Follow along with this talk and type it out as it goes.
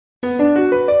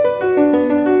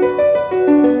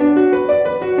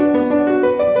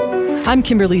I'm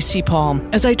Kimberly C. Paul.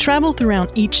 As I travel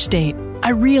throughout each state, I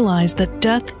realize that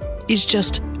death is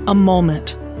just a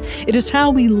moment. It is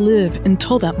how we live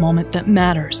until that moment that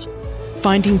matters.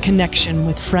 Finding connection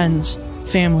with friends,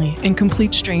 family, and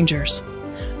complete strangers.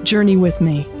 Journey with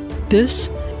me. This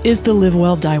is the Live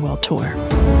Well, Die Well Tour.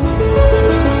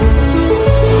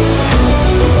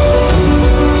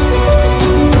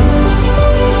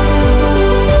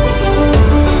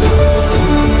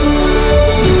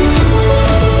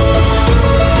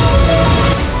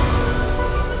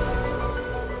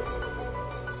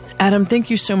 Adam, thank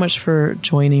you so much for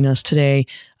joining us today.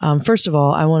 First of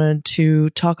all, I wanted to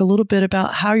talk a little bit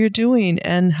about how you're doing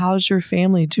and how's your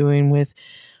family doing with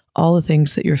all the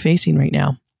things that you're facing right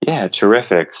now. Yeah,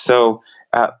 terrific. So,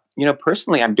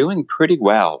 personally, I'm doing pretty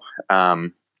well.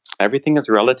 Everything is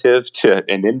relative to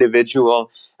an individual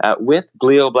with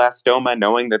glioblastoma,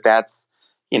 knowing that that's,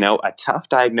 a tough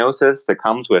diagnosis that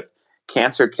comes with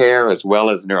cancer care as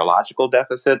well as neurological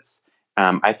deficits.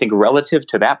 I think relative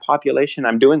to that population,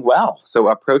 I'm doing well. So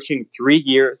approaching 3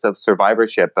 years of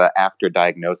survivorship after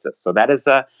diagnosis. So that is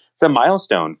it's a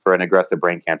milestone for an aggressive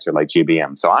brain cancer like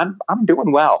GBM. So I'm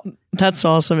doing well. That's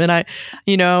awesome. And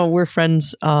we're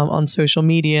friends on social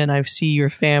media, and I see your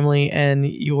family and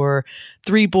your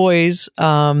 3 boys.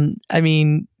 How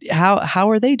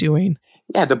are they doing?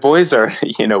 Yeah, the boys are,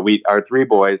 our 3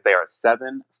 boys, they are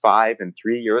 7, 5, and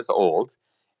 3 years old.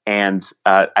 And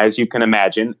as you can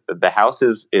imagine, the house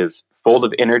is full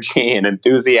of energy and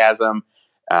enthusiasm.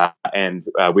 And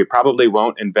we probably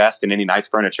won't invest in any nice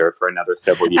furniture for another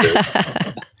several years.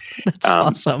 That's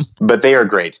awesome. But they are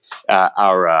great.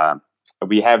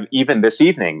 We have, even this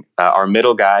evening, our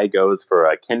middle guy goes for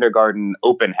a kindergarten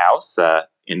open house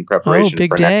in preparation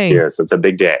for next year. So it's a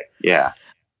big day. Yeah.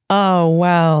 Oh,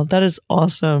 wow. That is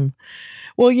awesome.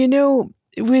 Well,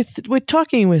 with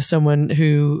talking with someone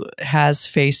who has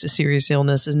faced a serious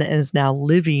illness and is now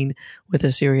living with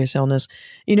a serious illness,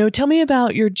 tell me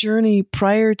about your journey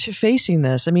prior to facing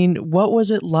this. I mean, what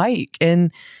was it like,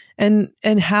 and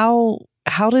how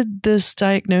did this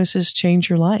diagnosis change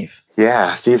your life?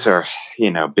 Yeah, these are,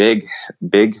 big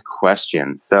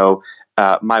questions. So,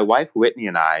 my wife Whitney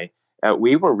and I,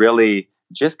 we were really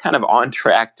just kind of on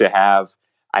track to have,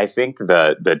 I think,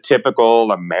 the typical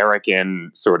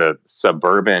American sort of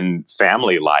suburban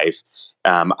family life.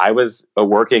 I was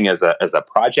working as a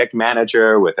project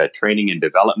manager with a training and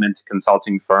development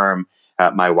consulting firm.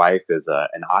 My wife is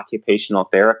an occupational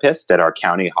therapist at our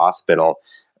county hospital.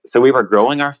 So we were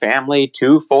growing our family,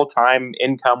 2 full-time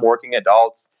income working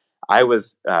adults. I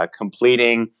was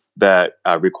completing the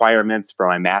requirements for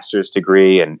my master's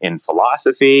degree in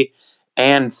philosophy.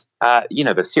 And,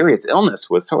 the serious illness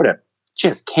was sort of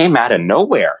just came out of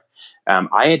nowhere.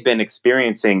 I had been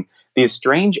experiencing these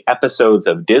strange episodes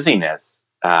of dizziness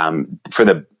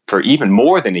for even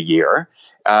more than a year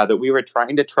that we were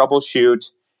trying to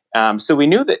troubleshoot. So we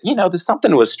knew that that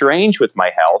something was strange with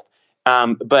my health.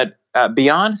 But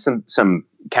beyond some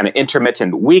kind of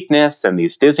intermittent weakness and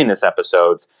these dizziness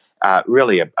episodes,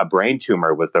 really a brain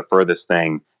tumor was the furthest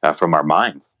thing from our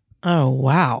minds. Oh,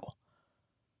 wow!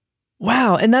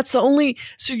 Wow, and that's the only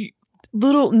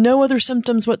no other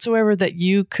symptoms whatsoever that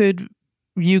you could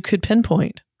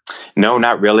pinpoint. No,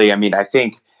 not really. I mean, I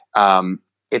think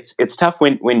it's tough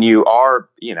when you are,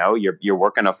 you're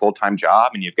working a full-time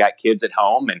job and you've got kids at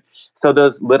home, and so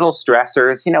those little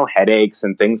stressors, headaches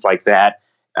and things like that.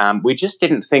 We just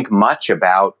didn't think much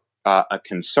about a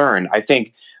concern. I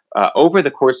think over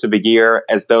the course of a year,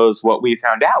 as what we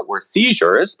found out were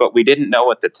seizures, but we didn't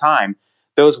know at the time.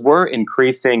 Those were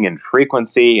increasing in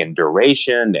frequency and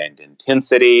duration and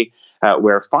intensity,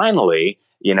 where finally,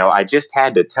 I just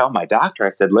had to tell my doctor, I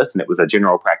said, listen, it was a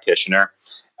general practitioner.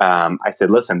 I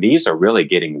said, listen, these are really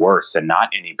getting worse and not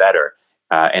any better.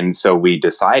 And so we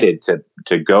decided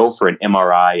to go for an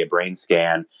MRI, a brain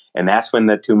scan, and that's when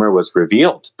the tumor was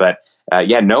revealed. But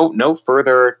no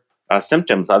further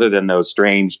symptoms other than those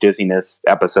strange dizziness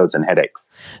episodes and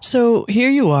headaches. So here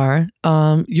you are,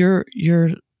 you're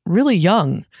really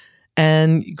young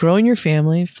and growing your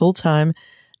family full time,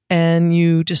 and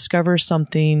you discover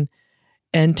something.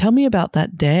 And tell me about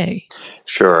that day.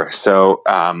 Sure. So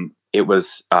it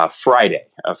was a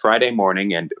Friday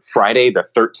morning, and Friday the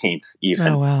 13th even.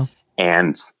 Oh, wow.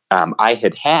 And I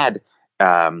had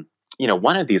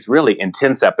one of these really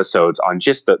intense episodes on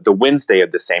just the Wednesday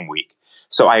of the same week.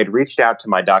 So I had reached out to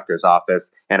my doctor's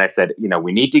office and I said,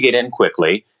 we need to get in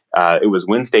quickly. It was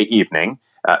Wednesday evening.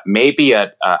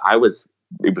 It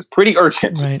was pretty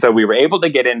urgent. Right. So we were able to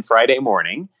get in Friday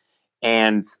morning,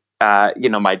 and,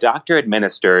 my doctor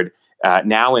administered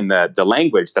now in the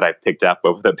language that I've picked up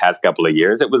over the past couple of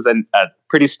years, it was a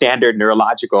pretty standard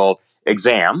neurological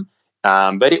exam,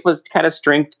 but it was kind of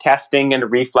strength testing and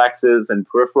reflexes and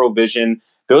peripheral vision,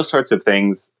 those sorts of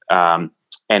things.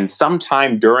 And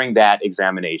sometime during that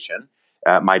examination,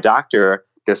 my doctor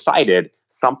decided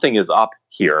something is up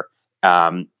here.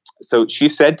 So she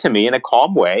said to me in a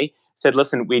calm way, said,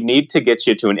 listen, we need to get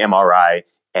you to an MRI.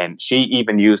 And she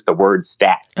even used the word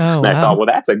stat. Oh, and I wow. thought,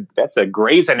 well, that's a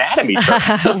Grey's Anatomy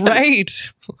term. Right.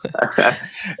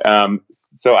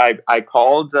 So I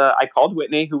called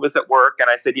Whitney, who was at work, and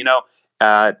I said,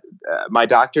 my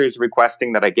doctor is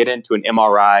requesting that I get into an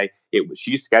MRI.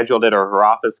 She scheduled it, or her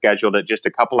office scheduled it, just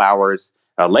a couple hours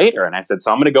later. And I said,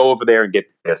 so I'm going to go over there and get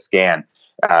a scan.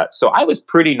 So I was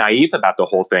pretty naive about the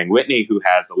whole thing. Whitney, who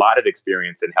has a lot of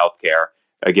experience in healthcare,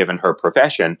 given her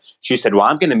profession, she said, well,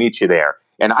 I'm going to meet you there.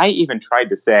 And I even tried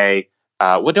to say,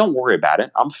 well, don't worry about it.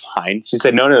 I'm fine. She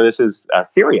said, no, this is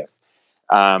serious.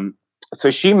 So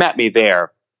she met me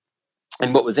there.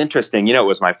 And what was interesting, it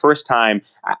was my first time.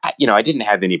 I didn't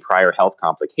have any prior health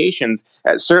complications.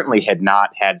 Certainly had not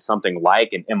had something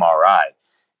like an MRI.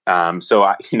 So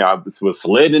I was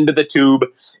slid into the tube,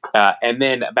 and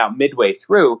then about midway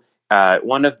through,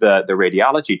 one of the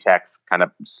radiology techs kind of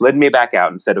slid me back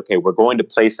out and said, "Okay, we're going to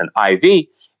place an IV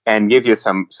and give you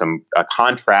some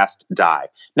contrast dye."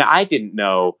 Now, I didn't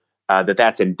know that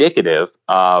that's indicative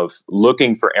of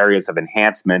looking for areas of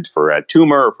enhancement for a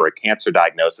tumor or for a cancer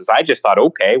diagnosis. I just thought,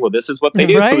 okay, well, this is what they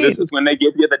do. Right. This is when they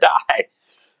give you the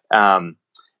dye.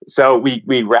 So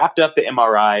we wrapped up the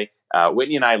MRI.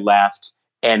 Whitney and I left,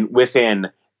 and within,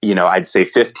 I'd say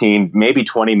 15, maybe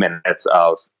 20 minutes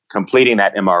of completing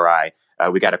that MRI,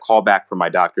 we got a call back from my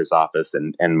doctor's office,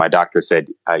 and my doctor said,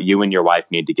 you and your wife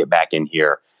need to get back in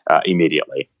here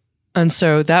immediately. And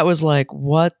so that was like,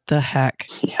 what the heck?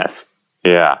 Yes.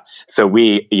 Yeah. So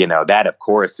we, that of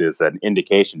course is an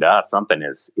indication to us something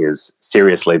is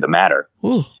seriously the matter.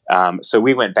 So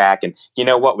we went back, and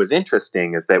what was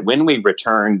interesting is that when we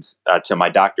returned to my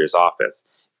doctor's office,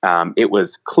 it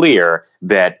was clear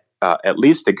that at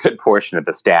least a good portion of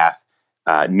the staff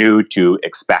knew to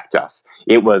expect us.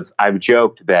 I've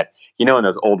joked that, in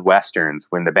those old Westerns,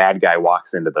 when the bad guy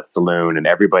walks into the saloon and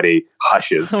everybody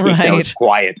hushes, right. It's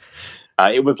quiet.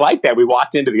 It was like that. We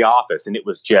walked into the office, and it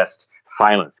was just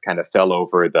silence kind of fell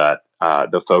over the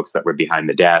folks that were behind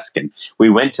the desk. And we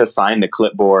went to sign the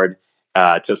clipboard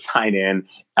to sign in,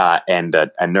 and a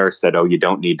nurse said, "Oh, you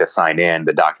don't need to sign in.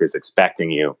 The doctor's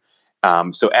expecting you."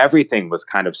 So everything was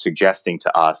kind of suggesting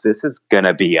to us, this is going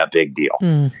to be a big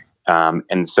deal.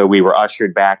 And so we were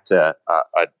ushered back to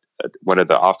one of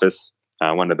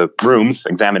the rooms,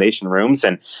 examination rooms.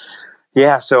 And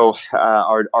so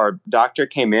our doctor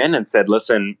came in and said,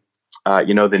 listen,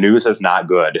 the news is not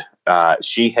good.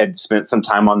 She had spent some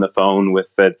time on the phone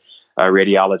with the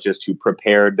radiologist who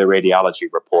prepared the radiology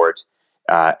report.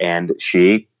 And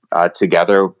she,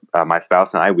 together, my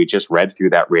spouse and I, we just read through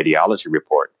that radiology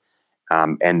report.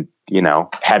 And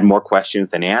had more questions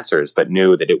than answers, but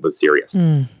knew that it was serious.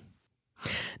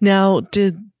 Now,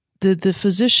 did the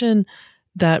physician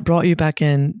that brought you back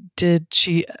in, did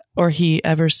she or he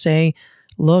ever say,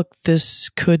 look, this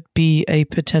could be a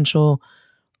potential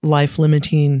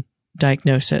life-limiting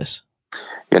diagnosis?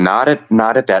 Yeah,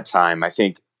 not at that time. I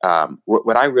think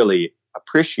what I really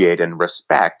appreciate and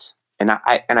respect, and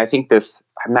I think this,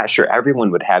 I'm not sure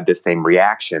everyone would have the same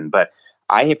reaction, but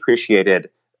I appreciated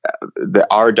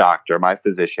our doctor, my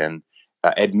physician,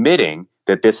 admitting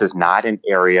that this is not an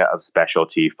area of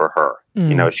specialty for her.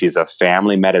 She's a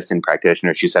family medicine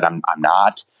practitioner. She said, I'm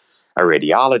not a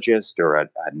radiologist or a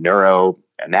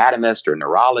neuroanatomist or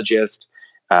neurologist.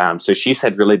 So she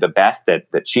said really the best that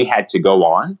she had to go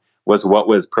on was what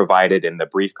was provided in the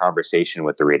brief conversation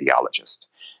with the radiologist.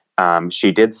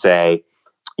 She did say,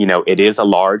 it is a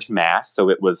large mass. So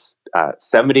it was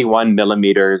 71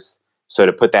 millimeters. So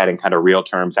to put that in kind of real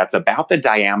terms, that's about the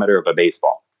diameter of a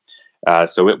baseball.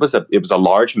 So it was a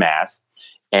large mass.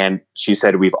 And she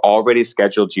said, we've already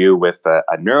scheduled you with a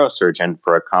neurosurgeon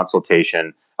for a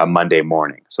consultation Monday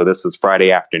morning. So this was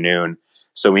Friday afternoon.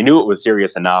 So we knew it was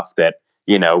serious enough that,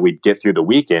 we'd get through the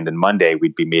weekend, and Monday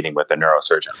we'd be meeting with a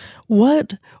neurosurgeon.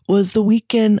 What was the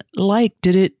weekend like?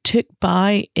 Did it tick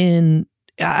by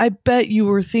I bet you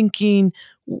were thinking,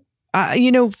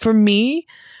 for me,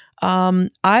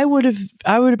 I would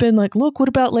have been like, look, what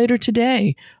about later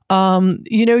today?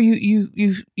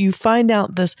 You find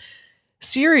out this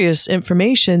serious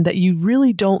information that you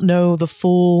really don't know the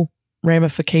full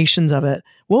ramifications of it.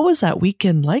 What was that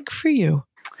weekend like for you?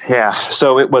 Yeah.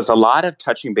 So it was a lot of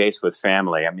touching base with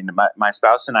family. I mean, my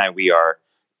spouse and I, we are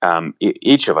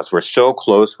each of us, we're so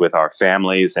close with our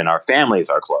families, and our families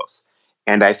are close.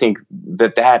 And I think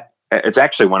that it's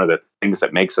actually one of the things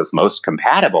that makes us most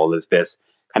compatible is this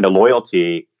kind of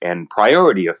loyalty and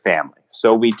priority of family.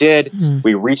 So we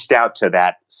reached out to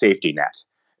that safety net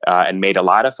and made a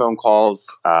lot of phone calls,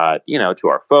 to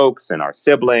our folks and our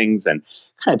siblings, and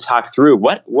kind of talked through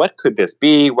what could this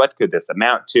be? What could this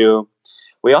amount to?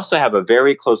 We also have a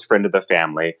very close friend of the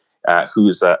family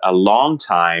who's a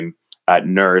longtime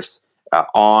nurse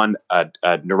on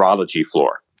a neurology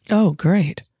floor. Oh,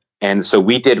 great. And so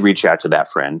we did reach out to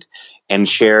that friend and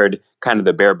shared kind of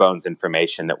the bare bones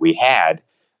information that we had.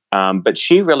 But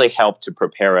she really helped to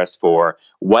prepare us for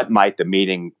what might the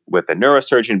meeting with the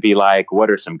neurosurgeon be like? What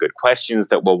are some good questions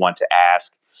that we'll want to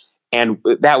ask? And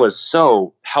that was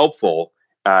so helpful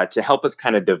to help us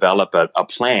kind of develop a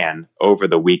plan over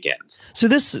the weekend. So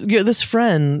this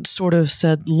friend sort of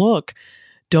said, look,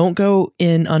 don't go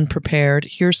in unprepared.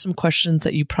 Here's some questions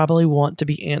that you probably want to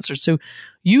be answered. So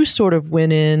you sort of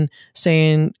went in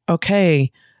saying,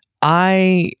 okay,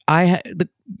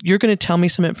 you're going to tell me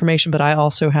some information, but I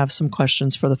also have some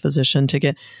questions for the physician to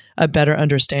get a better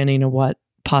understanding of what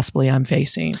possibly I'm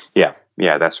facing. Yeah,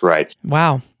 that's right.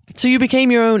 Wow. So you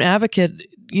became your own advocate,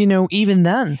 even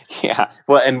then. Yeah.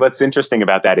 Well, and what's interesting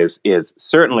about that is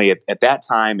certainly at that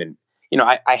time, and,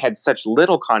 I had such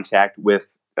little contact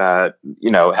with,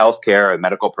 healthcare and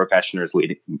medical professionals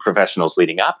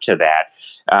leading up to that,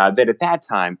 that at that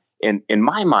time, in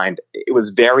my mind, it was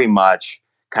very much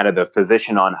kind of the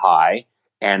physician on high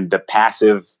and the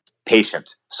passive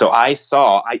patient. So I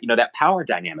saw, that power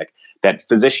dynamic, that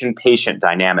physician-patient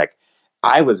dynamic.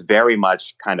 I was very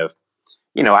much kind of,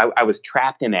 I was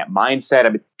trapped in that mindset. I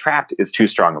mean, trapped is too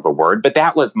strong of a word, but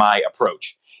that was my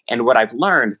approach. And what I've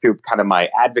learned through kind of my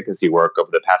advocacy work over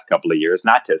the past couple of years,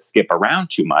 not to skip around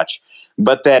too much,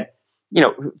 but that,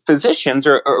 physicians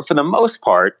or for the most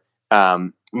part,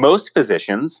 most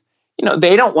physicians,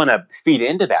 they don't want to feed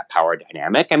into that power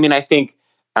dynamic. I mean, I think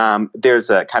there's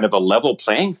a kind of a level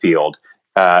playing field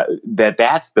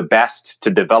that's the best to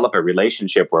develop a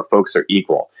relationship where folks are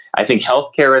equal. I think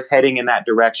healthcare is heading in that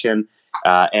direction.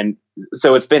 And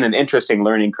so it's been an interesting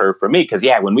learning curve for me because,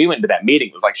 when we went to that meeting,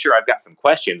 it was like, sure, I've got some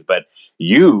questions, but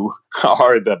you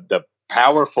are the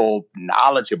powerful,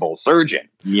 knowledgeable surgeon.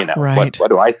 Right. What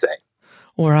do I say?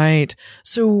 Right.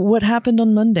 So what happened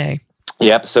on Monday?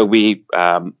 Yep. So we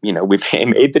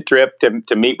made the trip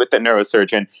to meet with the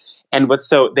neurosurgeon. And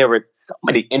there were so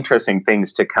many interesting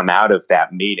things to come out of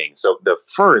that meeting. So the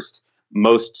first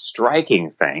most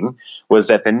striking thing was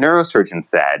that the neurosurgeon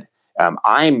said,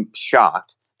 I'm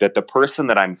shocked that the person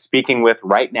that I'm speaking with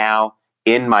right now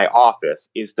in my office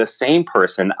is the same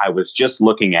person I was just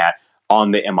looking at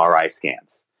on the MRI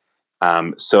scans.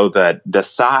 So the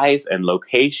size and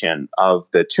location of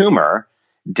the tumor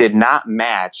did not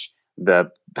match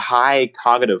the high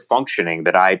cognitive functioning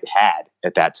that I had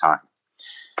at that time.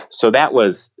 So that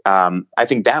was, I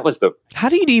think that was How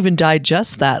do you even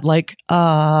digest that? Like,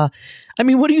 what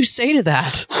do you say to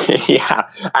that? Yeah.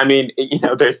 I mean,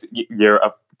 you're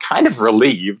kind of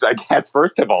relieved, I guess,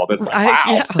 first of all, that's like,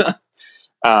 wow.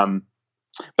 Yeah.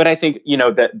 But I think,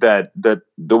 the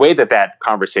way that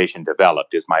conversation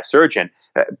developed is my surgeon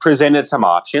presented some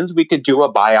options. We could do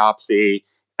a biopsy,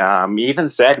 even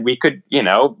said we could,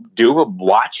 do a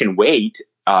watch and wait.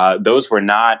 Those were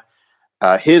not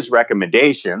his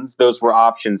recommendations. Those were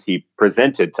options he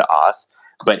presented to us.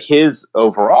 But his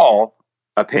overall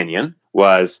opinion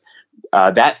was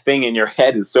that thing in your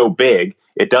head is so big,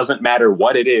 it doesn't matter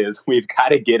what it is. We've got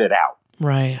to get it out.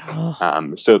 Right.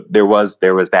 Oh. So there was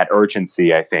that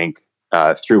urgency, I think,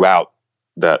 throughout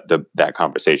that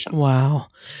conversation. Wow.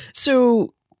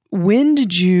 So when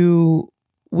did you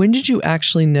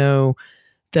actually know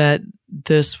that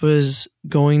this was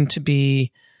going to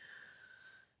be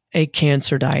a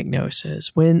cancer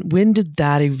diagnosis? When did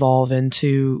that evolve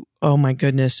into, oh my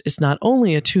goodness, it's not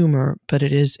only a tumor, but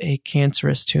it is a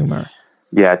cancerous tumor?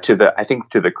 Yeah, I think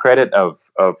to the credit of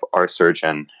our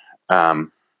surgeon,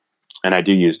 and I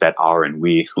do use that our and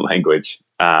we language,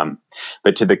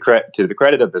 but to the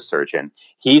credit of the surgeon,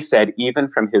 he said even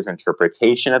from his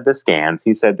interpretation of the scans,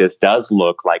 he said this does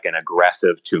look like an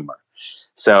aggressive tumor.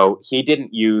 So he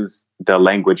didn't use the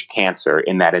language cancer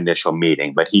in that initial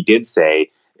meeting, but he did say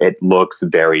it looks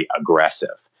very aggressive.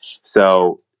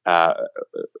 So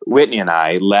Whitney and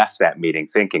I left that meeting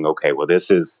thinking, okay, well,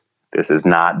 this is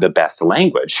not the best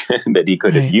language that he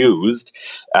could have used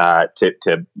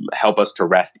to help us to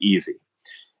rest easy.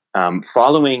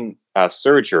 Following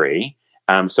surgery,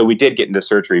 so we did get into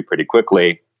surgery pretty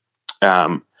quickly.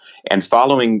 And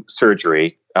following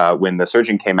surgery, when the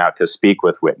surgeon came out to speak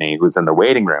with Whitney, who's in the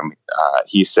waiting room,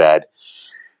 he said,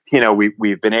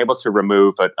 we've been able to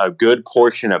remove a good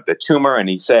portion of the tumor. And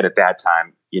he said at that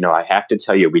time, I have to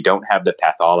tell you, we don't have the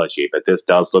pathology, but this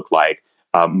does look like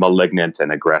a malignant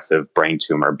and aggressive brain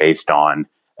tumor based on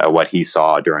what he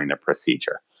saw during the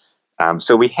procedure.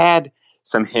 So we had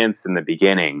some hints in the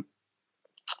beginning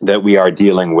that we are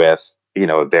dealing with,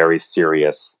 a very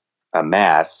serious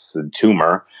mass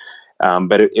tumor.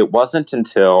 But it wasn't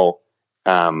until,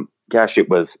 it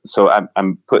was, so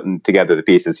I'm putting together the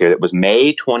pieces here. It was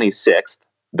May 26th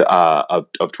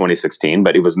of 2016,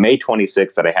 but it was May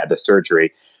 26th that I had the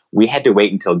surgery. We had to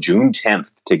wait until June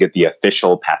 10th to get the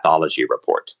official pathology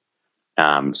report.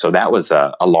 So that was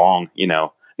a long,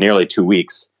 nearly 2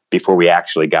 weeks before we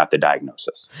actually got the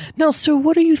diagnosis. Now, so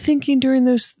what are you thinking during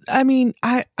those? I mean,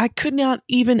 I could not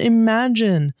even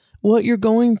imagine what you're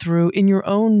going through in your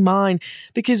own mind,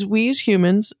 because we as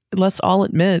humans, let's all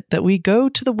admit that we go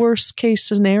to the worst case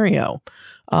scenario.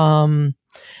 And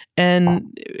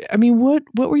I mean, what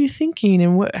were you thinking,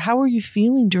 and how were you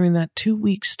feeling during that 2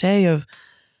 week stay of,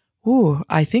 ooh,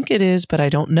 I think it is, but I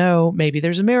don't know. Maybe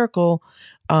there's a miracle.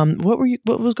 What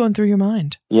was going through your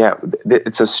mind? Yeah,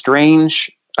 it's a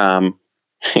strange, I'm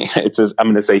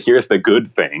going to say, here's the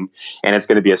good thing, and it's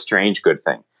going to be a strange good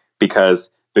thing,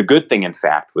 because the good thing, in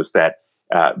fact, was that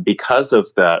because of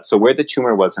so where the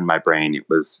tumor was in my brain, it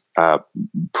was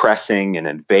pressing and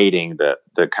invading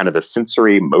the kind of the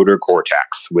sensory motor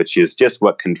cortex, which is just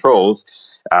what controls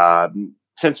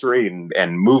sensory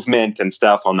and movement and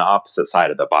stuff on the opposite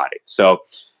side of the body. So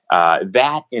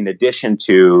that, in addition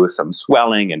to some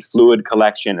swelling and fluid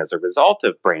collection as a result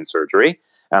of brain surgery,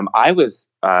 I was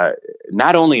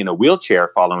not only in a wheelchair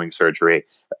following surgery,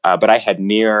 but I had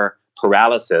near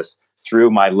paralysis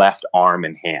through my left arm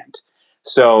and hand.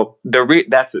 So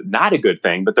that's not a good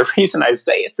thing, but the reason I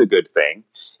say it's a good thing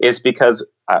is because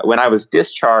when I was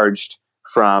discharged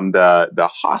from the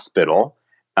hospital,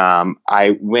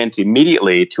 I went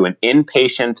immediately to an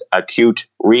inpatient acute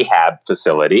rehab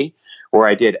facility where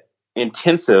I did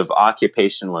intensive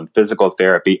occupational and physical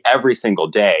therapy every single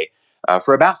day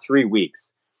for about 3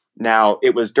 weeks. Now,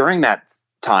 it was during that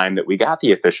time that we got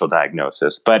the official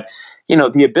diagnosis, but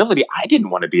the ability, I didn't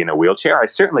want to be in a wheelchair. I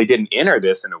certainly didn't enter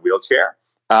this in a wheelchair.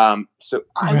 So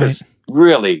I was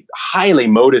really highly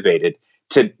motivated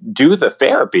to do the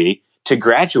therapy, to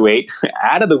graduate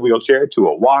out of the wheelchair to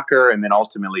a walker and then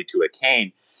ultimately to a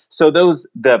cane. So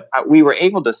we were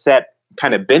able to set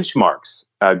kind of benchmarks,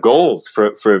 goals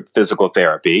for physical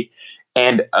therapy.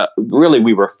 And really,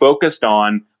 we were focused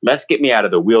on, let's get me out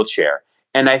of the wheelchair.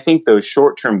 And I think those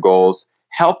short-term goals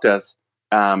helped us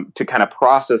to kind of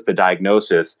process the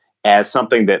diagnosis as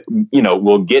something that,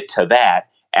 we'll get to that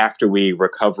after we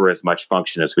recover as much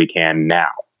function as we can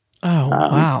now. Oh,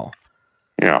 wow.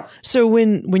 Yeah. So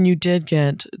when you did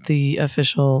get the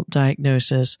official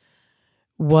diagnosis,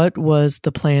 what was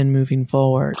the plan moving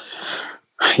forward?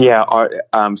 Yeah.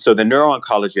 So the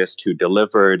neuro-oncologist who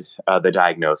delivered the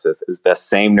diagnosis is the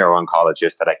same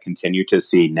neuro-oncologist that I continue to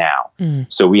see now.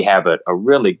 So we have a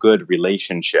really good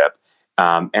relationship.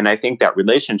 And I think that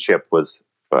relationship was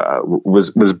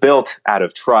built out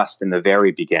of trust in the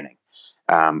very beginning.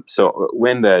 So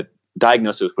when the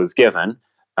diagnosis was given,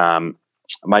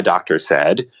 my doctor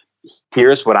said,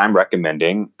 here's what I'm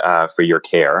recommending for your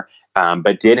care,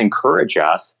 but did encourage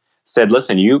us, said,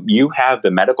 listen, you have the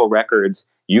medical records,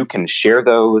 you can share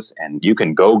those and you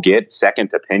can go get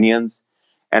second opinions.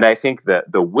 And I think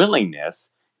that the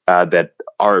willingness that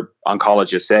our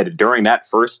oncologist said during that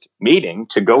first meeting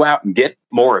to go out and get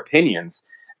more opinions,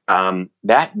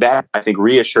 that I think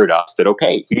reassured us that,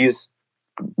 okay, he's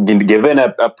given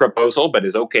a proposal, but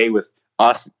is okay with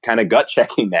us kind of gut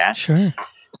checking that. Sure.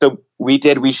 So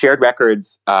we shared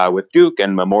records with Duke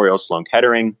and Memorial Sloan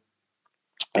Kettering,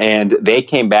 and they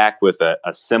came back with a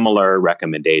similar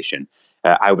recommendation.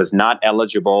 I was not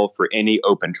eligible for any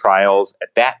open trials at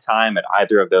that time at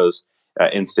either of those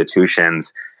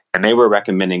institutions, and they were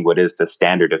recommending what is the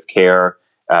standard of care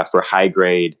for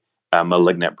high-grade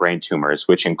malignant brain tumors,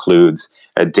 which includes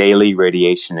a daily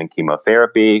radiation and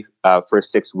chemotherapy for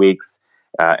 6 weeks,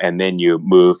 and then you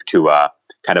move to a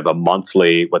kind of a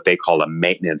monthly, what they call a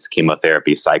maintenance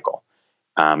chemotherapy cycle.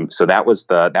 So that was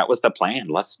the plan.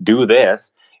 Let's do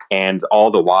this. And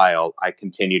all the while, I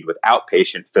continued with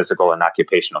outpatient physical and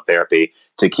occupational therapy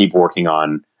to keep working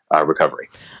on recovery.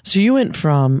 So you went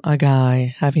from a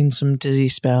guy having some dizzy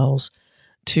spells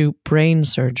to brain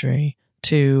surgery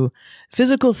to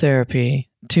physical therapy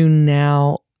to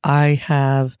now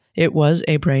it was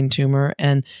a brain tumor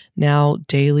and now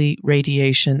daily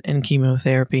radiation and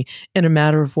chemotherapy in a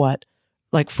matter of what?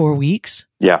 like 4 weeks?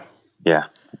 Yeah. Yeah.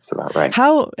 That's about right.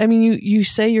 I mean, you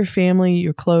say your family,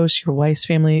 you're close, your wife's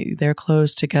family, they're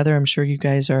close together. I'm sure you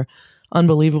guys are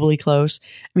unbelievably close.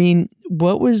 I mean,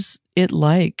 what was it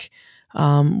like?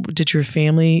 Did your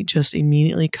family just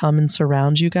immediately come and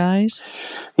surround you guys?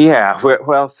 Yeah.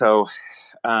 Well, so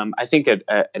I think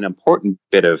an important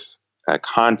bit of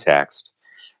context,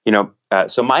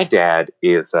 so my dad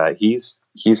is,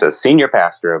 he's a senior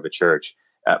pastor of a church.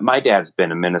 My dad's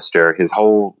been a minister his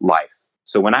whole life.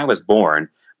 So when I was born,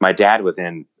 my dad was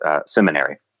in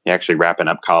seminary, actually wrapping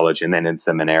up college and then in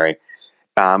seminary.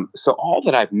 So all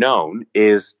that I've known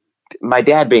is my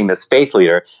dad being this faith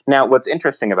leader. Now, what's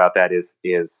interesting about that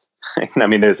is I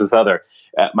mean, there's this other.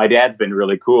 My dad's been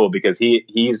really cool because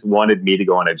he's wanted me to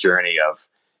go on a journey of.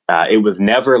 It was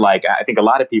never like, I think a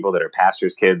lot of people that are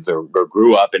pastors' kids or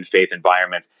grew up in faith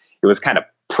environments, it was kind of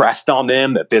pressed on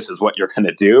them that this is what you're going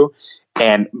to do.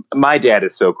 And my dad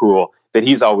is so cool that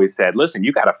he's always said, listen,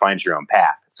 you got to find your own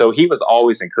path. So he was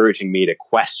always encouraging me to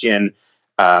question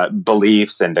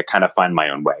beliefs and to kind of find my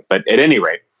own way. But at any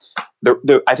rate,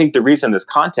 I think the reason this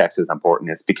context is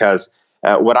important is because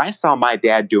what I saw my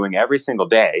dad doing every single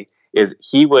day is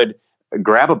he would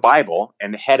grab a Bible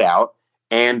and head out.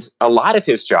 And a lot of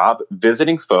his job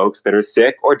visiting folks that are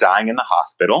sick or dying in the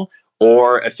hospital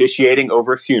or officiating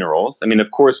over funerals. I mean,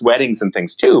 of course, weddings and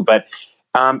things too. But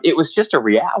it was just a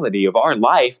reality of our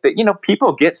life that,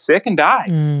 people get sick and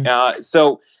die.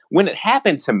 So when it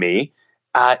happened to me,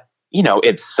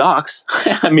 it sucks.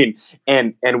 I mean,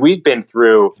 and we've been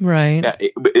through, right.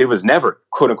 It was never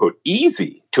quote unquote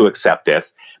easy to accept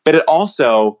this, but it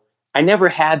also, I never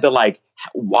had the like,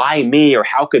 why me or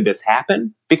how could this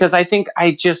happen? Because I think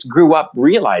I just grew up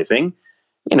realizing,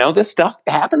 this stuff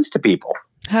happens to people.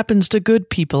 Happens to good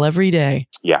people every day.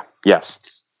 Yeah.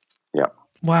 Yes. Yeah.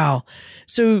 Wow.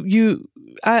 So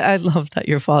I love that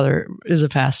your father is a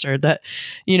pastor. That,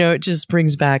 it just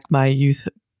brings back my youth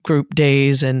group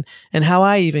days and how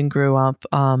I even grew up.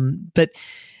 But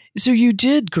so you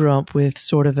did grow up with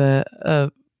sort of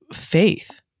a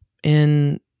faith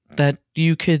in that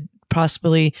you could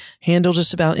possibly handle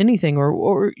just about anything,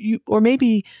 or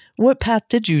maybe what path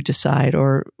did you decide,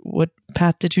 or what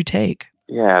path did you take?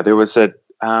 Yeah, there was this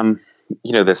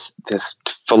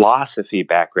philosophy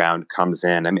background comes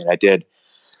in. I mean, I did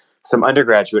some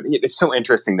undergraduate. It's so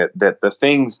interesting that the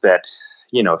things that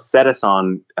set us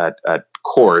on a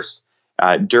course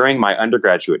during my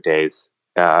undergraduate days.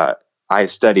 I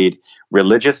studied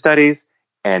religious studies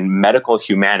and medical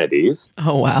humanities.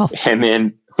 Oh wow! And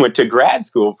then went to grad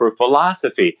school for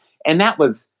philosophy, and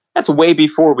that's way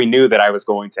before we knew that I was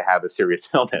going to have a serious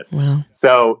illness. Wow.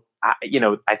 So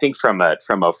I think from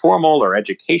a formal or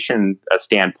education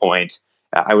standpoint,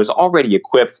 I was already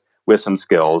equipped with some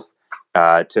skills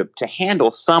to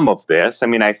handle some of this. I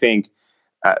mean, I think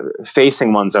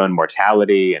facing one's own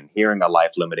mortality and hearing a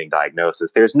life-limiting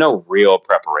diagnosis, there's no real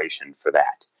preparation for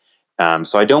that.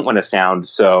 So I don't want to sound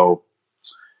so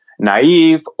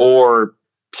naive or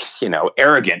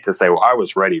arrogant to say, well, I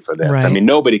was ready for this. Right. I mean,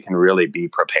 nobody can really be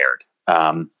prepared.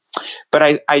 But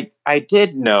I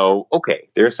did know, okay,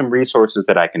 there are some resources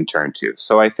that I can turn to.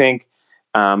 So I think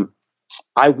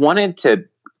I wanted to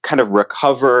kind of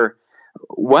recover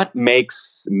what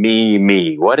makes me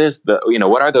me. What is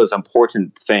what are those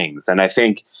important things? And I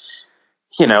think,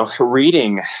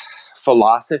 reading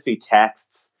philosophy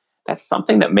texts, that's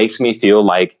something that makes me feel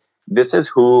like this is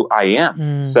who I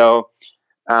am. So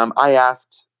I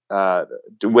asked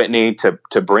Whitney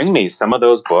to bring me some of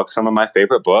those books, some of my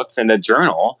favorite books, and a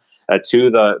journal to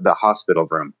the hospital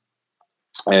room,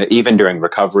 even during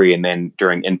recovery and then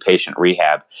during inpatient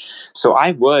rehab. So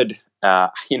I would,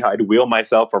 I'd wheel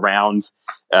myself around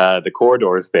the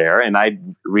corridors there, and I'd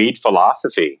read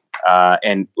philosophy.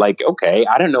 And like, okay,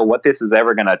 I don't know what this is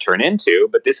ever going to turn into,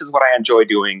 but this is what I enjoy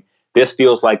doing. This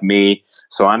feels like me,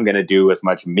 so I'm going to do as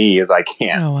much me as I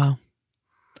can. Oh wow.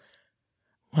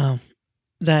 Wow.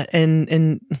 That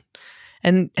and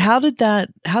how did that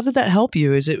help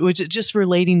you? Was it just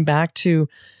relating back to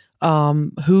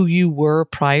who you were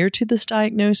prior to this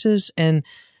diagnosis, and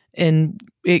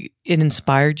it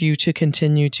inspired you to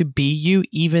continue to be you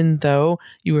even though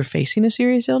you were facing a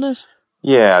serious illness?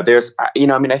 Yeah, there's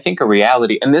I think a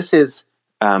reality, and this is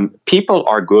people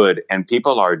are good and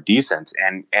people are decent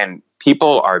and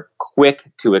people are quick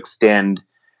to extend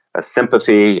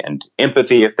sympathy and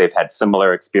empathy if they've had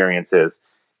similar experiences.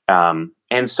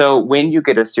 And so when you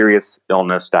get a serious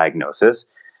illness diagnosis,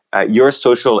 your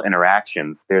social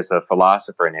interactions, there's a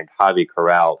philosopher named Javi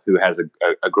Corral who has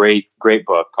a great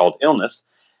book called Illness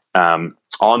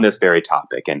on this very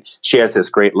topic. And she has this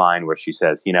great line where she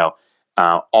says,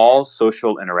 all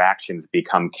social interactions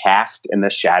become cast in the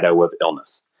shadow of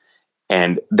illness.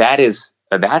 And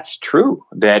that's true,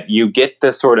 that you get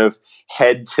the sort of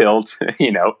head tilt,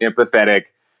 empathetic,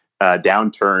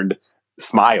 downturned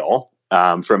smile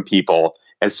from people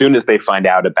as soon as they find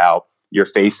out about you're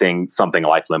facing something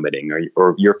life limiting,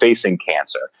 or you're facing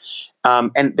cancer.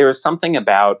 And there was something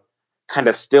about kind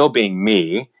of still being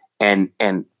me and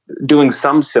doing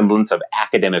some semblance of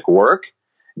academic work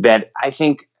that I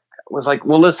think was like,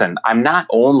 well, listen, I'm not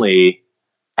only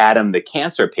Adam the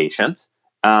cancer patient,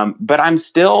 but I'm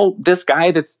still this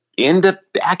guy that's into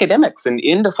academics and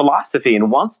into philosophy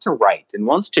and wants to write and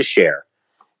wants to share.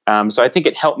 So I think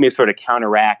it helped me sort of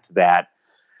counteract that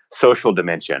social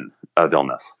dimension of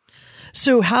illness.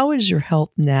 So how is your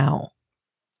health now?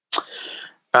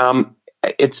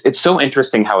 It's so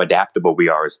interesting how adaptable we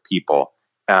are as people,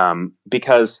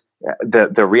 because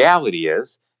the reality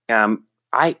is,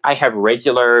 I have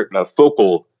regular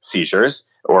focal seizures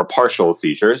or partial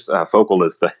seizures. Focal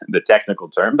is the technical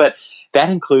term, but that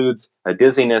includes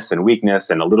dizziness and weakness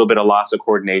and a little bit of loss of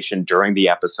coordination during the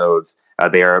episodes.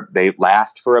 They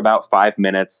last for about 5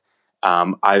 minutes.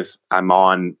 I'm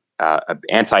on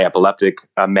anti-epileptic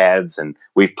meds, and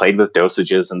we've played with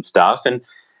dosages and stuff. And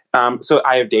so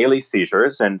I have daily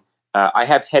seizures, and I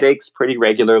have headaches pretty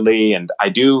regularly, and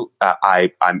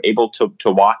I'm able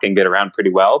to walk and get around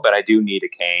pretty well, but I do need a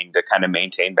cane to kind of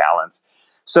maintain balance.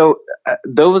 So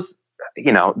those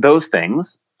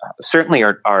things certainly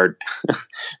are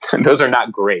those are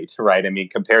not great, right? I mean,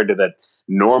 compared to the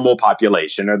normal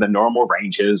population or the normal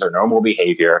ranges or normal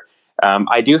behavior,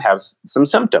 I do have some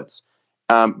symptoms,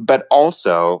 but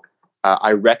also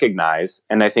I recognize,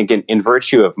 and I think in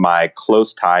virtue of my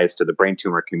close ties to the brain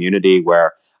tumor community,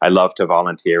 where I love to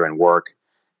volunteer and work,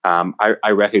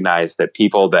 I recognize that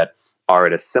people that are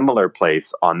at a similar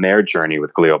place on their journey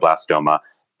with glioblastoma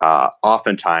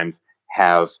oftentimes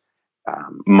have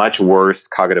much worse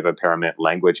cognitive impairment,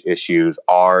 language issues,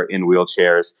 are in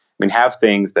wheelchairs. I mean, have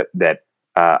things that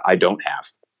I don't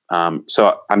have.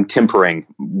 So I'm tempering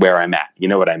where I'm at. You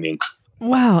know what I mean?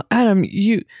 Wow, Adam,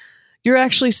 you're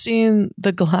actually seeing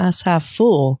the glass half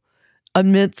full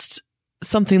amidst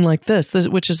something like this,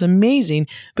 which is amazing.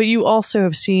 But you also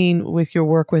have seen with your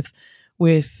work with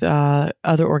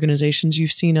other organizations,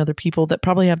 you've seen other people that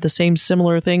probably have the same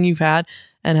similar thing you've had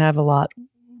and have a lot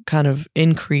kind of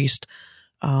increased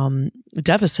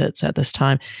deficits at this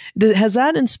time. Has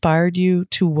that inspired you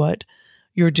to what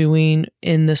you're doing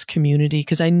in this community?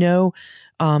 Because I know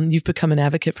you've become an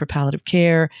advocate for palliative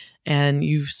care, and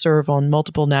you serve on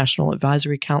multiple national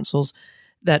advisory councils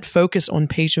that focus on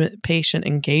patient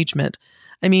engagement.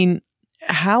 I mean,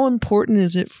 how important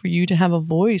is it for you to have a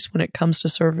voice when it comes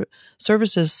to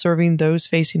services serving those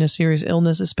facing a serious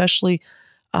illness, especially,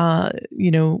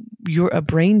 you're a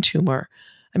brain tumor?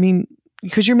 I mean,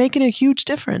 because you're making a huge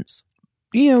difference.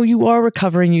 You are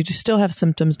recovering, you still have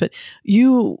symptoms, but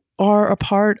you are a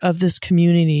part of this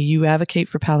community. You advocate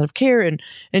for palliative care,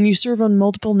 and you serve on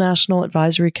multiple national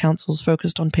advisory councils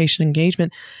focused on patient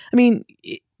engagement. I mean,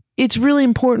 it's really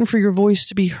important for your voice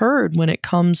to be heard when it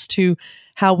comes to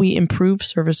how we improve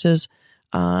services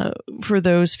for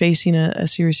those facing a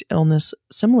serious illness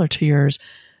similar to yours.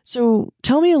 So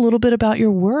tell me a little bit about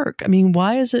your work. I mean,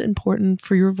 why is it important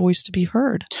for your voice to be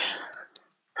heard?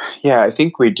 Yeah, I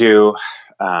think we do.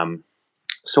 I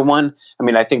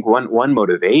think one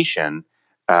motivation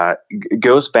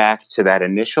goes back to that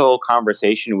initial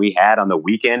conversation we had on the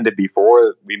weekend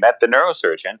before we met the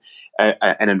neurosurgeon,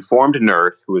 an informed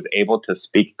nurse who was able to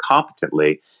speak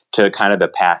competently to kind of the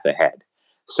path ahead.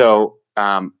 So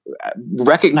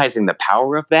recognizing the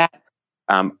power of that,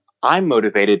 I'm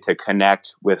motivated to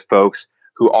connect with folks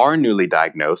who are newly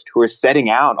diagnosed, who are setting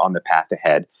out on the path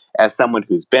ahead as someone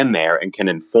who's been there and can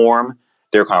inform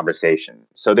their conversation.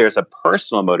 So there's a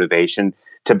personal motivation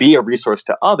to be a resource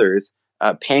to others,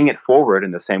 paying it forward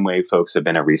in the same way folks have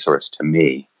been a resource to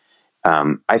me.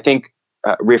 I think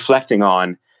reflecting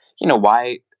on,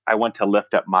 why I want to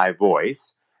lift up my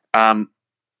voice, the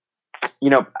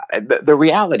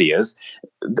reality is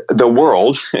the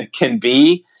world can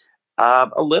be a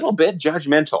little bit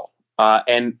judgmental,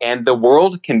 and the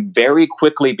world can very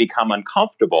quickly become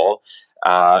uncomfortable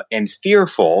and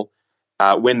fearful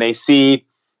when they see,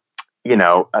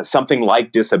 something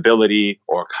like disability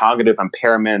or cognitive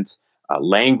impairment,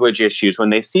 language issues. When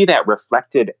they see that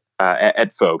reflected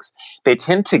at folks, they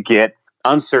tend to get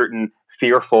uncertain,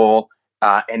 fearful,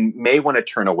 and may want to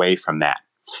turn away from that.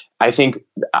 I think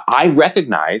I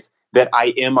recognize that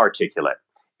I am articulate,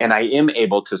 and I am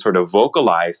able to sort of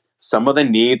vocalize some of the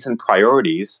needs and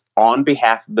priorities on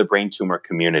behalf of the brain tumor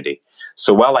community.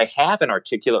 So while I have an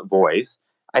articulate voice,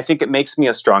 I think it makes me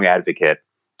a strong advocate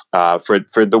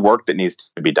for the work that needs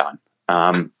to be done.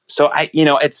 So I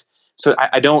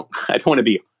don't I don't want to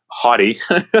be haughty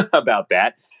about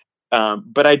that.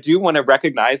 But I do want to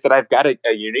recognize that I've got a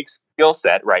unique skill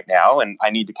set right now, and I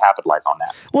need to capitalize on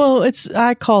that. Well,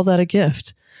 I call that a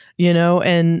gift,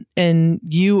 and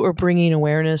you are bringing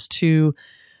awareness to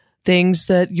things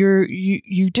that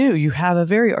you do. You have a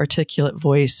very articulate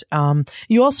voice.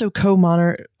 You also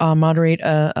moderate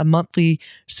a monthly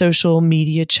social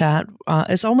media chat.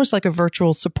 It's almost like a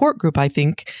virtual support group, I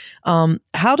think.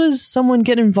 How does someone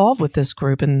get involved with this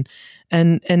group, and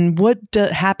what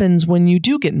happens when you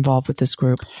do get involved with this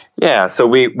group? Yeah, so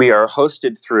we are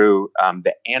hosted through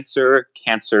the Answer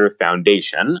Cancer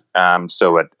Foundation.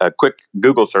 So a quick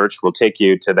Google search will take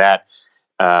you to that.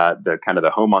 The kind of the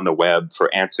home on the web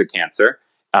for Answer Cancer.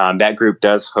 That group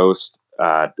does host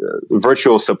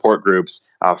virtual support groups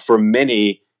for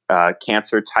many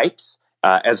cancer types,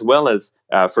 as well as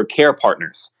for care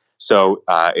partners. So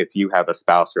if you have a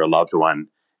spouse or a loved one,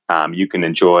 you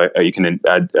can join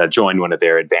one of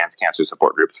their advanced cancer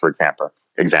support groups, for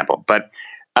example. But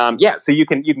so you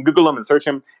can Google them and search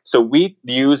them. So we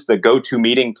use the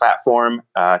GoToMeeting platform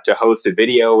to host a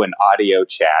video and audio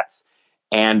chats.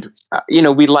 And,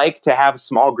 we like to have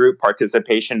small group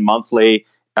participation monthly,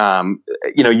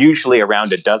 usually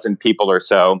around a dozen people or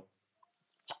so.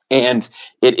 And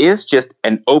it is just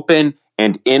an open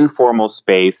and informal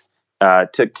space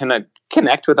to kind of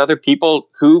connect with other people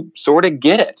who sort of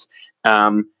get it.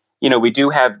 We do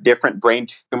have different brain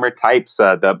tumor types.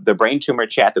 The brain tumor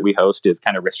chat that we host is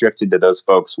kind of restricted to those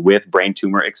folks with brain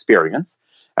tumor experience.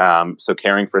 So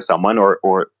caring for someone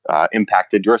or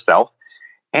impacted yourself.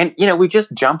 And, we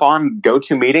just jump on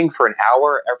GoToMeeting for an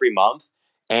hour every month.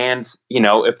 And,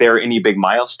 if there are any big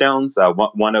milestones,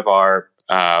 one of our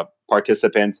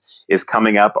participants is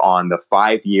coming up on the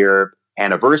 5-year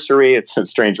anniversary. It's a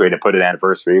strange way to put an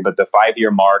anniversary, but the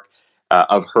 5-year mark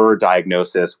of her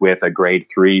diagnosis with a grade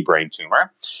 3 brain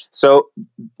tumor. So,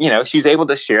 she's able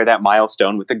to share that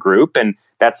milestone with the group. And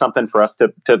that's something for us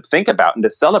to think about and to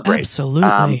celebrate.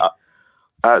 Absolutely.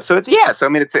 So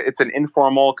it's an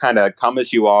informal kind of come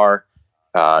as you are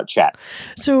chat.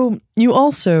 So you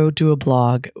also do a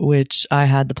blog, which I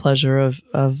had the pleasure of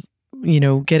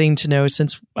getting to know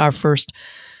since our first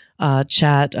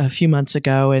chat a few months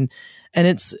ago, and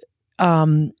it's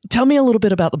tell me a little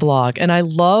bit about the blog. And I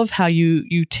love how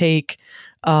you take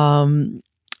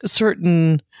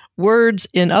certain words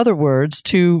in other words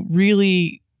to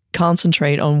really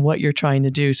concentrate on what you're trying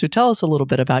to do. So tell us a little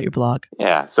bit about your blog.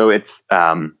 Yeah, so it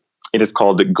is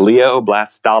called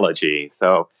Glioblastology.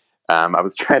 So I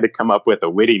was trying to come up with a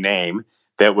witty name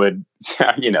that would,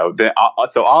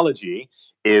 so ology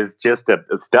is just a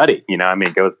study.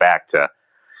 It goes back to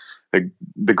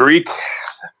the Greek,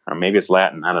 or maybe it's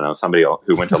Latin. I don't know. Somebody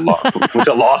who went to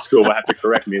law school will have to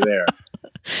correct me there.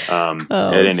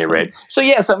 At any rate. So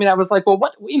I was like, well,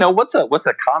 what's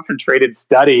a concentrated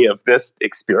study of this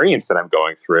experience that I'm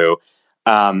going through?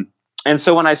 And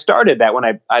so when I started that, when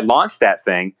I launched that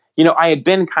thing, I had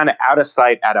been kind of out of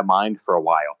sight, out of mind for a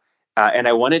while. And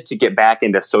I wanted to get back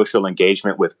into social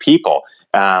engagement with people.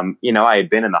 I had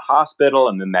been in the hospital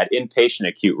and then that inpatient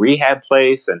acute rehab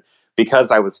place. And because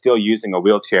I was still using a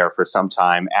wheelchair for some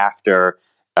time after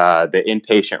the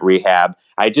inpatient rehab,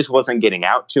 I just wasn't getting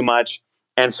out too much.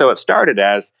 And so it started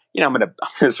as, I'm going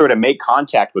to sort of make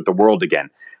contact with the world again.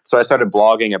 So I started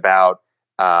blogging about,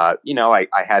 I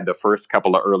had the first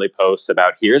couple of early posts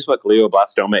about here's what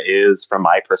glioblastoma is from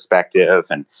my perspective.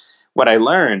 And what I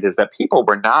learned is that people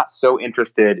were not so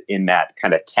interested in that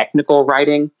kind of technical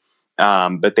writing,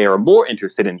 but they were more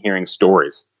interested in hearing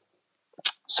stories.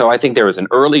 So I think there was an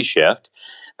early shift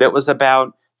that was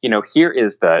about, here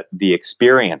is the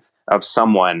experience of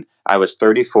someone. I was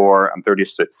 34, I'm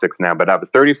 36 now, but I was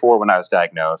 34 when I was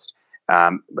diagnosed.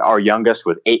 Our youngest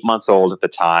was 8 months old at the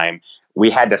time.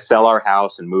 We had to sell our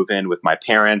house and move in with my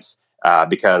parents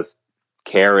because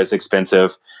care is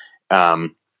expensive.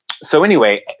 So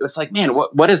anyway, it was like, man,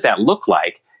 what does that look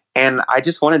like? And I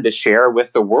just wanted to share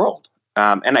with the world.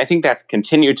 And I think that's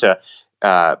continued to,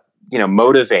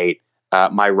 motivate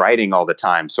my writing all the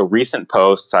time. So recent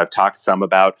posts, I've talked some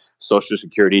about Social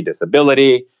Security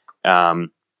disability,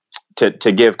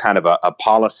 to give kind of a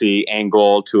policy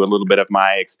angle to a little bit of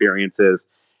my experiences.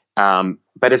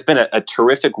 But it's been a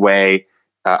terrific way.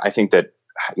 I think that,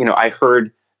 I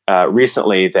heard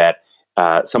recently that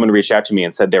someone reached out to me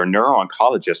and said their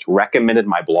neuro-oncologist recommended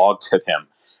my blog to them,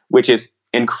 which is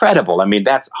incredible. I mean,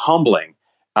 that's humbling,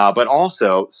 but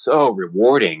also so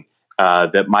rewarding.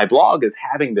 That my blog is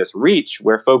having this reach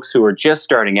where folks who are just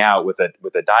starting out with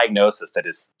a diagnosis that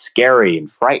is scary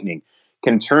and frightening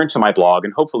can turn to my blog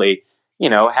and hopefully,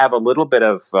 have a little bit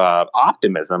of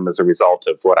optimism as a result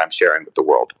of what I'm sharing with the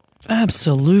world.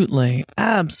 Absolutely.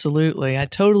 Absolutely. I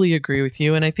totally agree with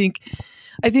you. And I think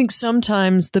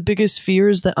sometimes the biggest fear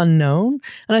is the unknown.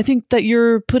 And I think that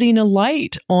you're putting a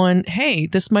light on, hey,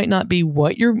 this might not be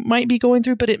what you might be going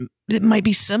through, but it might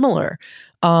be similar.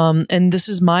 And this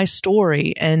is my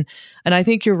story. And I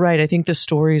think you're right. I think the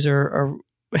stories are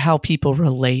how people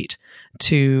relate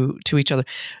to each other.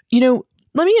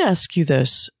 Let me ask you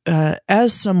this,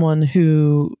 as someone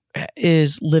who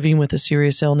is living with a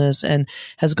serious illness and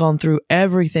has gone through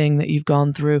everything that you've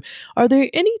gone through, are there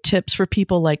any tips for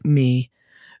people like me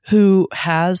who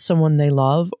has someone they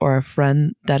love or a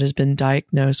friend that has been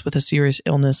diagnosed with a serious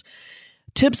illness,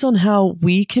 tips on how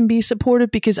we can be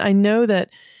supportive? Because I know that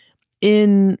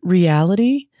in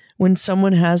reality, when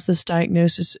someone has this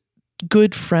diagnosis,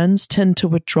 good friends tend to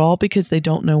withdraw because they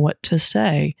don't know what to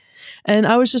say. And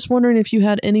I was just wondering if you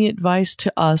had any advice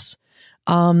to us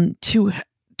to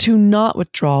not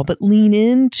withdraw, but lean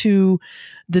into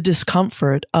the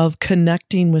discomfort of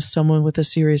connecting with someone with a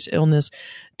serious illness,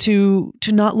 to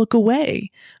not look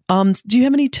away. Do you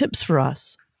have any tips for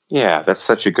us? Yeah, that's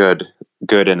such a good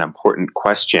and important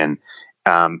question.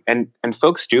 And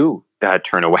folks do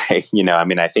turn away.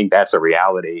 I think that's a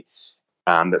reality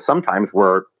that sometimes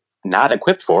we're not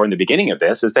equipped for in the beginning of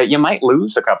this, is that you might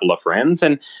lose a couple of friends.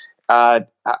 And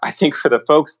I think for the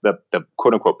folks, the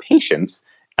quote unquote patients,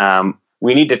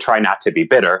 we need to try not to be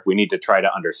bitter. We need to try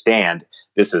to understand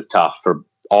this is tough for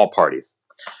all parties.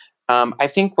 I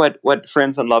think what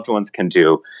friends and loved ones can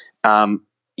do,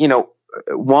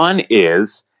 one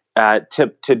is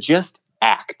to just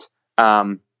act.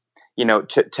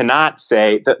 To not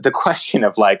say the question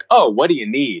of like, oh, what do you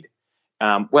need?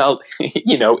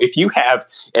 If you have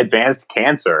advanced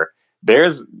cancer,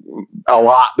 there's a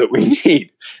lot that we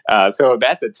need. So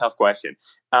that's a tough question.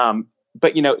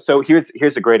 So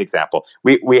here's a great example.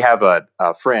 We have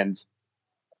a friend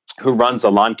who runs a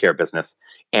lawn care business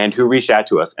and who reached out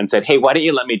to us and said, hey, why don't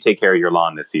you let me take care of your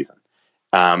lawn this season?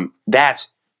 That's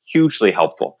hugely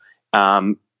helpful.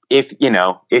 If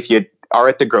you are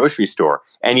at the grocery store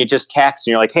and you just text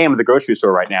and you're like, hey, I'm at the grocery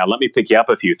store right now, let me pick you up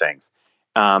a few things.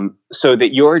 So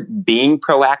that you're being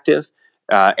proactive.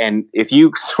 And if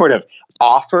you sort of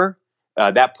offer,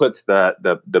 that puts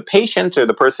the patient or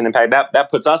the person impacted, that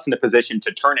puts us in a position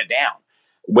to turn it down.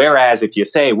 Whereas if you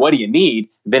say, what do you need?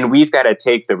 Then we've got to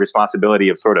take the responsibility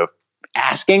of sort of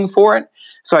asking for it.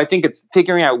 So I think it's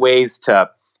figuring out ways to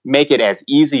make it as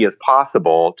easy as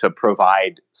possible to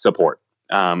provide support.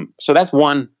 So that's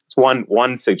one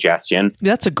suggestion.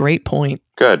 That's a great point.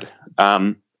 Good.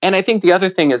 And I think the other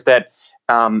thing is that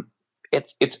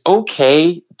it's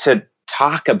okay to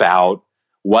talk about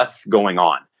what's going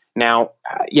on. Now,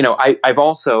 I've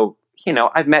also,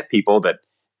 I've met people that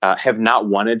have not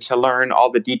wanted to learn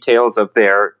all the details of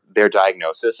their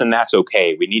diagnosis, and that's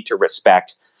okay. We need to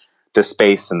respect the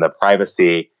space and the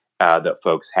privacy that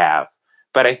folks have.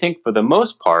 But I think for the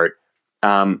most part,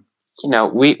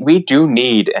 we do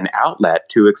need an outlet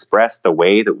to express the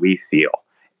way that we feel.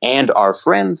 And our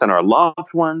friends and our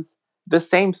loved ones, the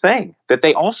same thing, that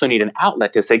they also need an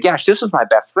outlet to say, gosh, this was my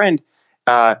best friend.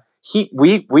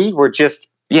 We were just,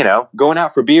 going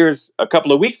out for beers a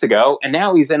couple of weeks ago, and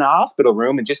now he's in a hospital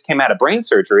room and just came out of brain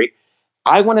surgery.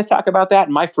 I want to talk about that,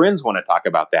 and my friends want to talk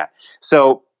about that.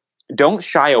 So don't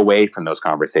shy away from those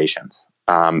conversations.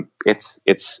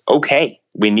 It's okay.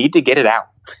 We need to get it out.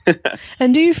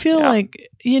 And do you feel like,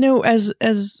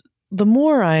 as the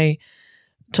more I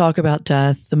talk about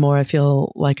death, the more I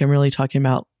feel like I'm really talking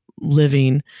about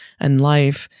living and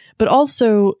life, but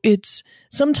also it's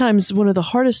sometimes one of the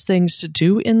hardest things to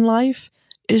do in life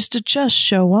is to just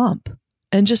show up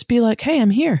and just be like, hey, I'm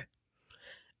here,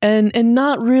 and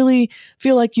not really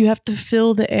feel like you have to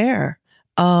fill the air,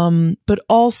 but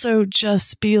also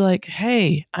just be like,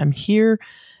 hey, I'm here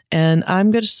and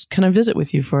I'm going to kind of visit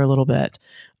with you for a little bit.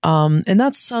 And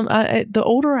that's the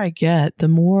older I get, the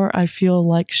more I feel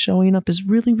like showing up is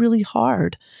really, really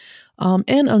hard,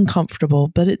 and uncomfortable,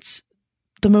 but it's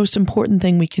the most important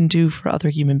thing we can do for other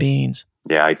human beings.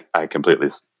 Yeah, I completely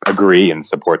agree and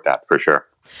support that for sure.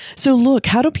 So look,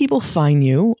 how do people find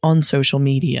you on social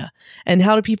media, and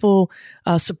how do people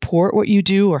support what you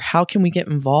do, or how can we get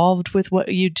involved with what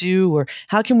you do, or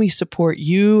how can we support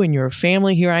you and your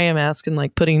family? Here I am asking,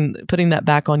 like putting that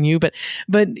back on you, but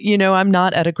I'm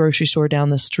not at a grocery store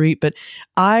down the street, but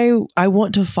I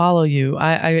want to follow you.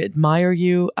 I admire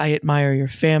you. I admire your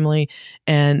family,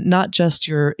 and not just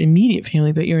your immediate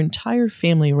family, but your entire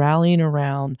family rallying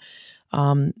around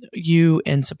you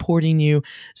and supporting you.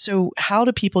 So how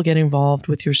do people get involved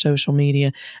with your social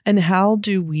media, and how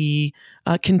do we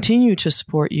continue to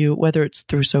support you, whether it's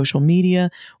through social media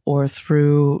or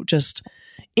through just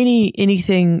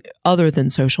anything other than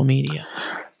social media?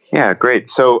 Yeah, great.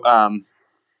 So, I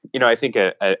think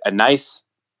a nice,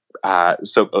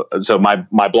 so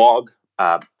my blog,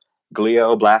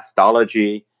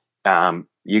 glioblastology,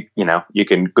 you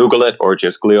can Google it or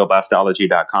just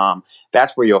glioblastology.com.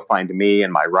 That's where you'll find me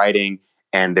and my writing.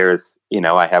 And there's,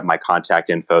 I have my contact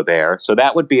info there. So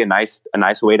that would be a nice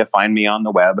way to find me on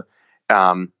the web.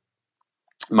 My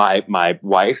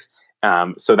wife,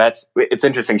 it's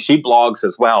interesting. She blogs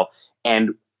as well.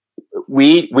 And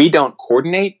we don't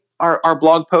coordinate our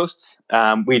blog posts.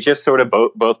 We just sort of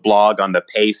both blog on the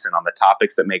pace and on the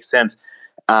topics that make sense.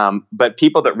 But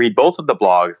people that read both of the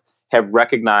blogs have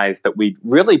recognized that we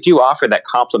really do offer that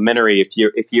complimentary. If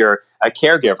you're a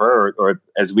caregiver or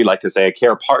as we like to say, a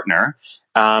care partner,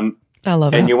 I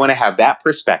love and it. you want to have that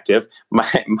perspective,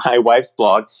 my wife's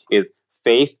blog is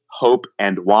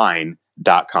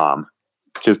faithhopeandwine.com,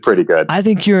 which is pretty good. I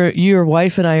think your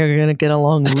wife and I are going to get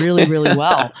along really, really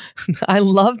well. I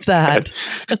love that.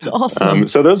 That's awesome.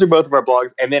 So those are both of our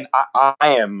blogs. And then I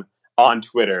am on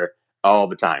Twitter all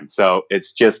the time. So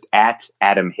it's just at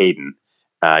Adam Hayden.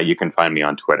 You can find me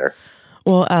on Twitter.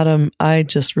 Well, Adam, I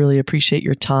just really appreciate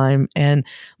your time, and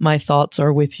my thoughts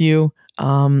are with you.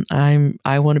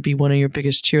 I want to be one of your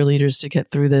biggest cheerleaders to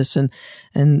get through this and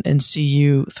see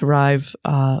you thrive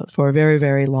for a very,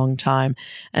 very long time.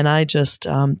 And I just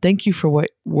thank you for what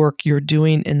work you're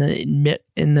doing in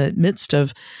the midst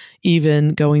of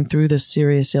even going through this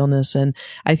serious illness. And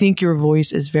I think your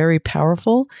voice is very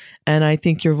powerful, and I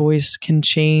think your voice can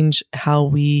change how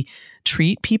we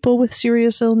treat people with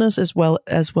serious illness, as well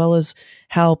as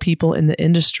how people in the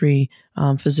industry,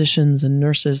 physicians and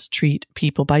nurses, treat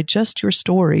people by just your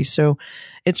story. So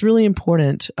it's really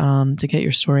important to get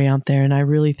your story out there. And I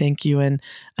really thank you, and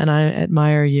I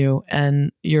admire you.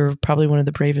 And you're probably one of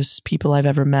the bravest people I've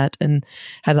ever met and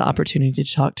had the opportunity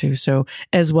to talk to. So,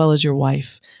 as well as your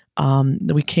wife.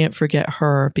 We can't forget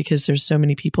her, because there's so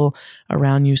many people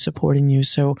around you supporting you.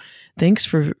 So thanks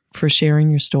for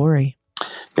sharing your story.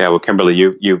 Yeah, well, Kimberly,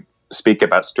 you speak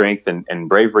about strength and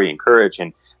bravery and courage,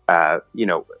 and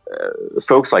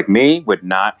folks like me would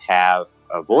not have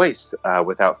a voice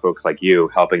without folks like you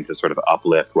helping to sort of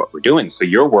uplift what we're doing. So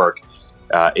your work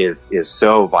is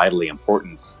so vitally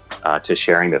important to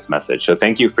sharing this message. So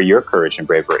thank you for your courage and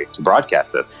bravery to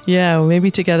broadcast this. Yeah, well,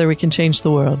 maybe together we can change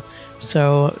the world.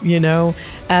 So,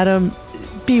 Adam,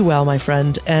 be well, my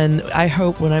friend. And I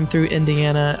hope when I'm through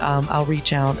Indiana, I'll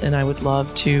reach out, and I would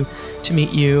love to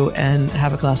meet you and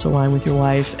have a glass of wine with your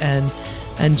wife and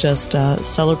just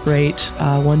celebrate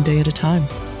one day at a time.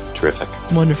 Terrific.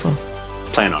 Wonderful.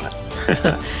 Plan on it.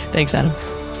 Thanks, Adam.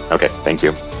 Okay, thank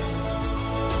you.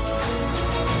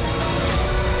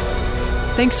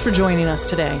 Thanks for joining us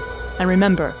today. And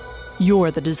remember,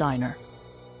 you're the designer.